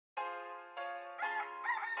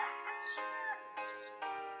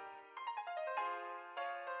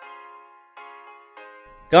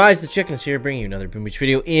Guys, the Chicken is here bringing you another Boom Beach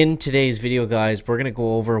video. In today's video, guys, we're going to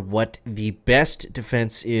go over what the best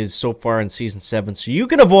defense is so far in Season 7, so you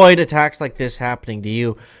can avoid attacks like this happening to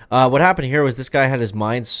you. What happened here was this guy had his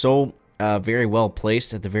mines so very well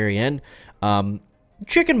placed at the very end.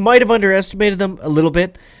 Chicken might have underestimated them a little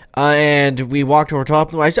bit, and we walked over top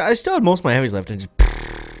of them. I still had most of my heavies left, and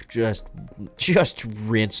just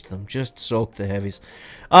rinsed them, just soaked the heavies.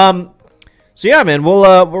 So yeah, man,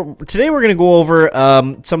 today we're going to go over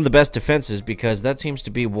some of the best defenses, because that seems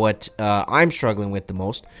to be what I'm struggling with the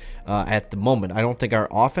most at the moment. I don't think our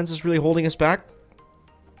offense is really holding us back,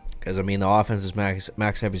 because, I mean, the offense is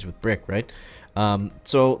max heavies with brick, right?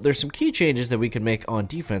 So there's some key changes that we can make on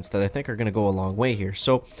defense that I think are going to go a long way here.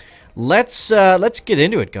 So let's get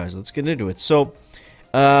into it, guys. Let's get into it. So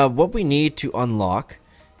what we need to unlock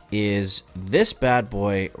is this bad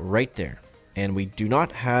boy right there. And we do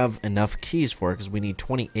not have enough keys for it, because we need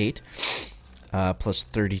 28 plus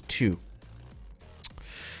 32,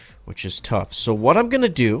 which is tough. So what I'm going to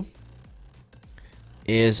do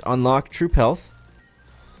is unlock Troop Health,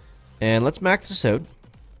 and let's max this out.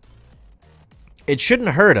 It shouldn't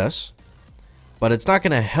hurt us, but it's not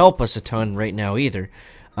going to help us a ton right now either.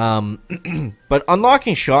 But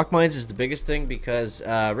unlocking shock mines is the biggest thing, because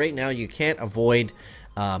right now you can't avoid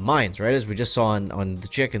mines, right, as we just saw on the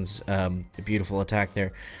Chicken's beautiful attack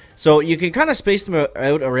there. So you can kind of space them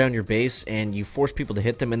out around your base, and you force people to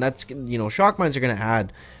hit them, and that's, you know, shock mines are going to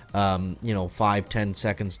add, you know, 5-10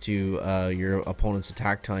 seconds to your opponent's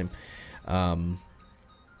attack time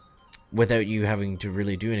without you having to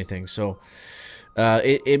really do anything. So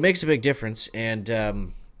it makes a big difference,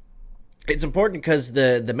 and it's important because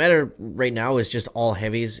the meta right now is just all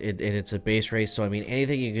heavies, and it's a base race. So, I mean,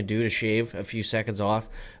 anything you can do to shave a few seconds off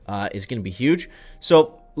is going to be huge.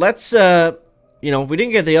 So, let's, you know, we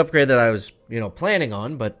didn't get the upgrade that I was, you know, planning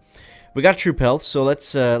on, but we got Troop Health. So, let's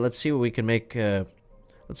see what we can make,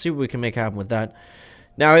 let's see what we can make happen with that.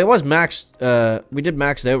 Now, it was maxed, we did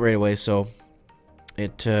max it out right away, so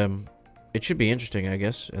it should be interesting, I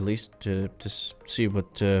guess, at least to see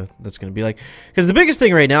what that's going to be like. Because the biggest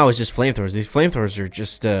thing right now is just flamethrowers. These flamethrowers are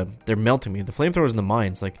just, they're melting me. The flamethrowers in the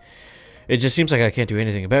mines, like, it just seems like I can't do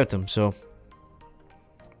anything about them. So,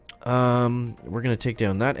 we're going to take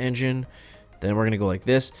down that engine. Then we're going to go like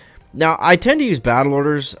this. Now, I tend to use battle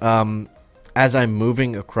orders as I'm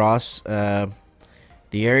moving across the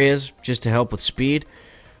areas, just to help with speed.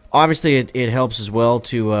 Obviously, it helps as well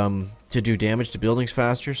to do damage to buildings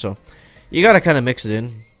faster, so you gotta kind of mix it in.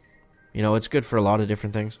 You know, it's good for a lot of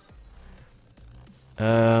different things.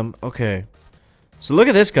 Okay. So look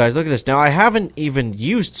at this, guys. Look at this. Now, I haven't even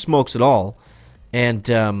used smokes at all.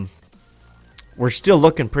 And, we're still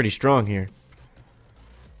looking pretty strong here.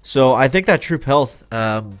 So, I think that Troop Health,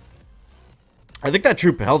 upgrade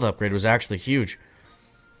was actually huge.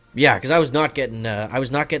 Yeah, because I was not getting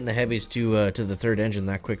the heavies to the third engine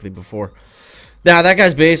that quickly before. Now, that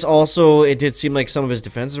guy's base also, it did seem like some of his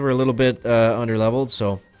defenses were a little bit underleveled,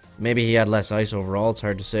 so maybe he had less ice overall. It's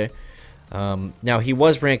hard to say. Now, he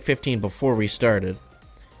was rank 15 before we started,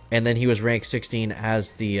 and then he was rank 16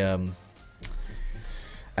 as the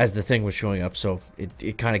thing was showing up, so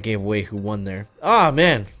it kind of gave away who won there. Ah,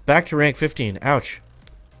 man, back to rank 15. Ouch.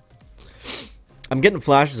 I'm getting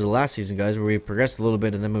flashes of last season, guys, where we progressed a little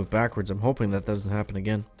bit and then moved backwards. I'm hoping that doesn't happen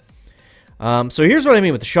again. So here's what I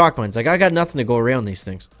mean with the shock mines. Like, I got nothing to go around these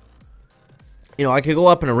things. You know, I could go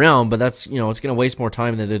up and around, but that's, you know, it's going to waste more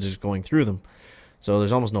time than it is going through them. So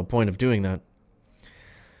there's almost no point of doing that.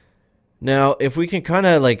 Now, if we can kind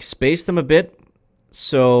of, like, space them a bit,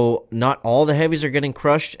 so not all the heavies are getting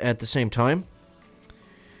crushed at the same time,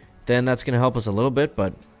 then that's going to help us a little bit,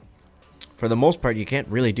 but for the most part, you can't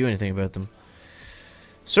really do anything about them.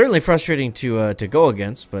 Certainly frustrating to go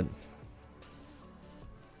against, but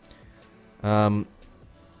you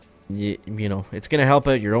know, it's gonna help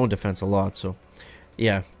out your own defense a lot. So,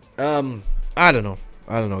 yeah. I don't know,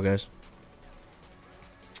 guys.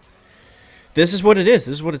 This is what it is.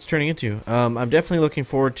 This is what it's turning into. I'm definitely looking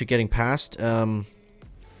forward to getting past 3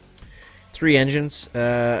 engines.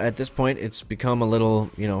 At this point, it's become a little,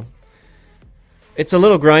 you know, it's a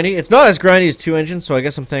little grindy. It's not as grindy as 2 engines, so I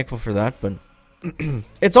guess I'm thankful for that. But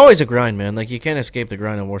it's always a grind, man. Like, you can't escape the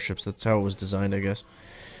grind on warships. That's how it was designed, I guess.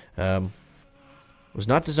 Was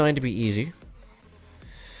not designed to be easy.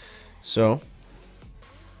 So,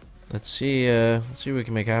 let's see what we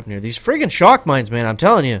can make happen here. These friggin' shock mines, man, I'm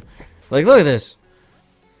telling you. Like, look at this.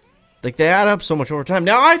 Like, they add up so much over time.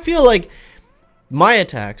 Now, I feel like my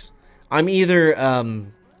attacks, I'm either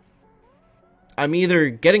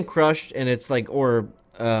getting crushed, and it's like, or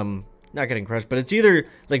not getting crushed, but it's either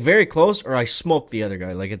like very close, or I smoke the other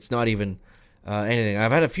guy. Like, it's not even anything.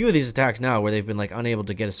 I've had a few of these attacks now where they've been like unable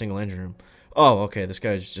to get a single engine room. Oh, okay, this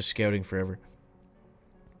guy's just scouting forever.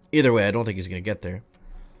 Either way, I don't think he's gonna get there.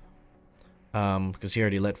 Because he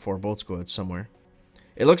already let 4 boats go out somewhere.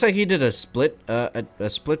 It looks like he did a split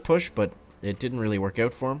split push, but it didn't really work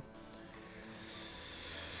out for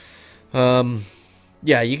him.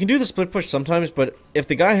 Yeah, you can do the split push sometimes, but if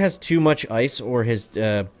the guy has too much ice or his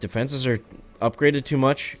defenses are upgraded too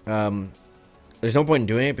much, there's no point in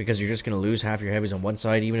doing it because you're just going to lose half your heavies on one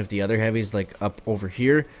side, even if the other heavies, like, up over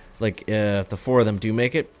here, like, if the 4 of them do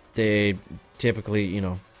make it, they typically, you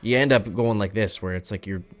know, you end up going like this, where it's like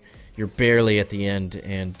you're barely at the end,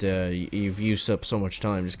 and you've used up so much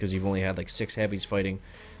time just because you've only had, like, 6 heavies fighting,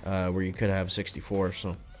 where you could have 64,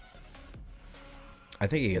 so... I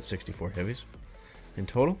think you get 64 heavies in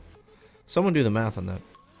total. Someone do the math on that.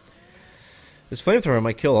 This flamethrower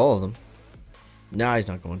might kill all of them. Nah, he's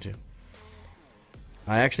not going to.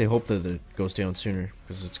 I actually hope that it goes down sooner,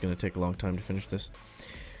 because it's going to take a long time to finish this.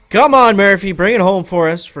 Come on, Murphy, bring it home for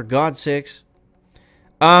us, for God's sakes.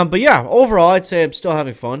 But yeah, overall, I'd say I'm still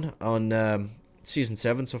having fun on Season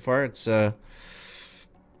 7 so far. It's, you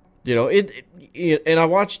know, and I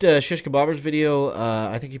watched Shish Kebabber's video,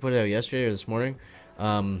 I think he put it out yesterday or this morning.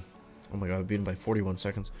 Oh my god, I beat him by 41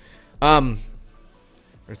 seconds. Or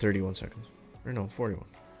 31 seconds. Or no, 41.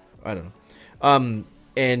 I don't know.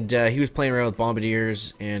 And he was playing around with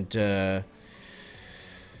bombardiers and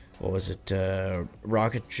what was it?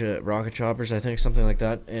 Rocket choppers, I think, something like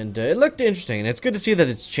that. And it looked interesting, and it's good to see that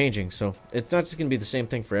it's changing. So it's not just gonna be the same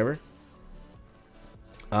thing forever.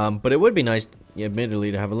 But it would be nice,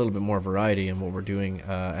 admittedly, to have a little bit more variety in what we're doing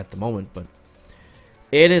at the moment. But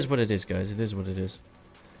it is what it is, guys. It is what it is.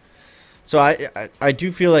 So I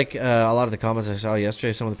do feel like a lot of the comments I saw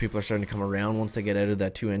yesterday, some of the people are starting to come around once they get out of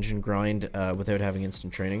that 2-engine grind without having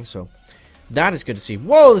instant training. So that is good to see.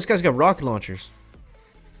 Whoa, this guy's got rocket launchers.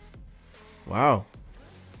 Wow.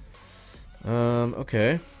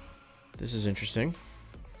 Okay. This is interesting.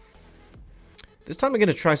 This time I'm going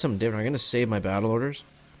to try something different. I'm going to save my battle orders,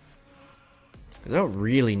 because I don't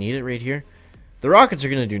really need it right here. The rockets are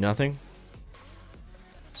going to do nothing.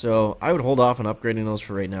 So I would hold off on upgrading those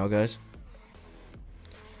for right now, guys.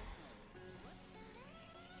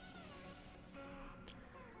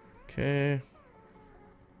 Okay.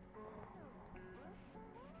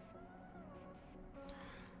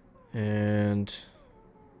 And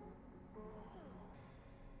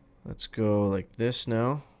let's go like this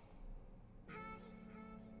now.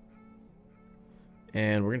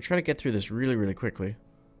 And we're going to try to get through this really, really quickly.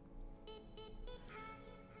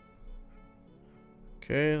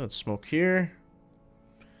 Okay, let's smoke here.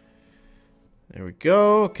 There we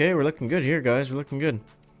go. Okay, we're looking good here, guys. We're looking good.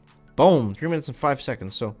 Boom. 3 minutes and 5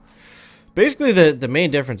 seconds. So, basically, the main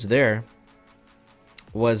difference there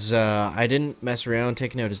was I didn't mess around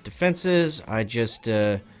taking out his defenses. I just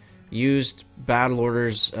used battle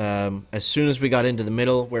orders as soon as we got into the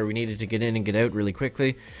middle where we needed to get in and get out really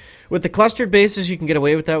quickly. With the clustered bases, you can get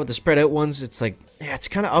away with that. With the spread out ones, it's like, yeah, it's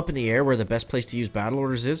kind of up in the air where the best place to use battle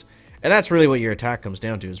orders is. And that's really what your attack comes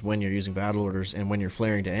down to, is when you're using battle orders and when you're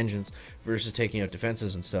flaring to engines versus taking out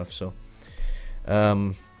defenses and stuff. So,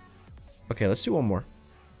 okay, let's do one more.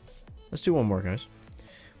 Let's do one more, guys.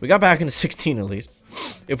 We got back into 16 at least.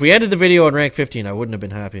 If we ended the video on rank 15, I wouldn't have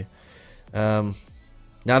been happy.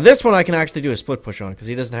 Now this one I can actually do a split push on because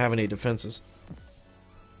he doesn't have any defenses.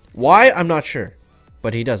 Why? I'm not sure.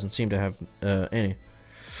 But he doesn't seem to have any.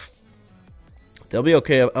 They'll be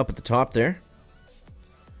okay up at the top there.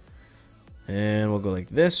 And we'll go like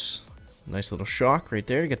this. Nice little shock right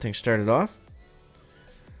there to get things started off.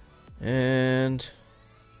 And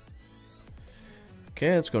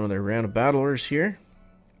okay, let's go another round of battle orders here.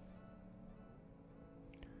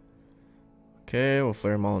 Okay, we'll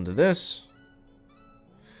flare them all into this.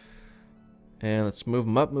 And let's move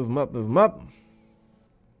them up, move them up, move them up.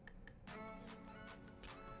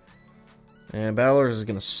 And battle orders is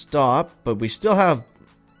going to stop, but we still have...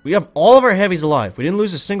 We have all of our heavies alive. We didn't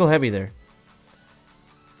lose a single heavy there.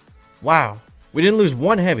 Wow. We didn't lose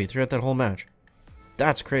one heavy throughout that whole match.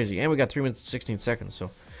 That's crazy. And we got 3 minutes and 16 seconds,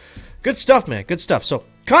 so... Good stuff, man. Good stuff. So,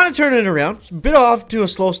 kind of turning it around. A bit off to a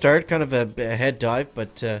slow start. Kind of a head dive,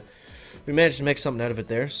 but we managed to make something out of it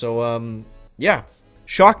there. So, yeah.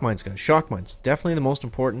 Shock mines, guys. Shock mines. Definitely the most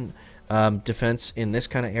important defense in this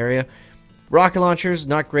kind of area. Rocket launchers,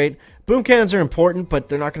 not great. Boom cannons are important, but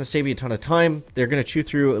they're not going to save you a ton of time. They're going to chew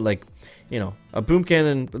through, like, you know, a boom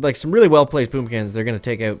cannon, like some really well-placed boom cannons. They're going to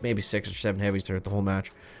take out maybe 6 or 7 heavies throughout the whole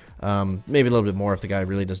match. Maybe a little bit more if the guy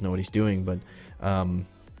really doesn't know what he's doing, but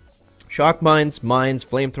shock mines,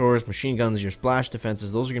 flamethrowers, machine guns, your splash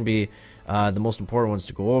defenses, those are going to be the most important ones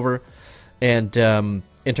to go over. And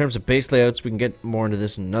in terms of base layouts, we can get more into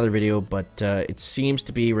this in another video, but it seems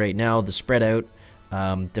to be right now the spread out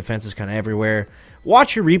defense is kind of everywhere.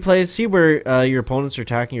 Watch your replays, see where your opponents are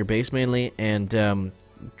attacking your base mainly, and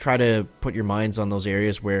try to put your minds on those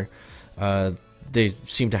areas where they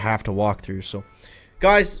seem to have to walk through. So,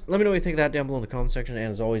 guys, let me know what you think of that down below in the comment section. And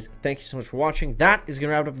as always, thank you so much for watching. That is going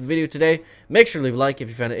to wrap up the video today. Make sure to leave a like if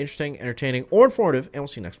you found it interesting, entertaining, or informative. And we'll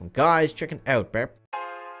see you next one. Guys, check it out. Bye.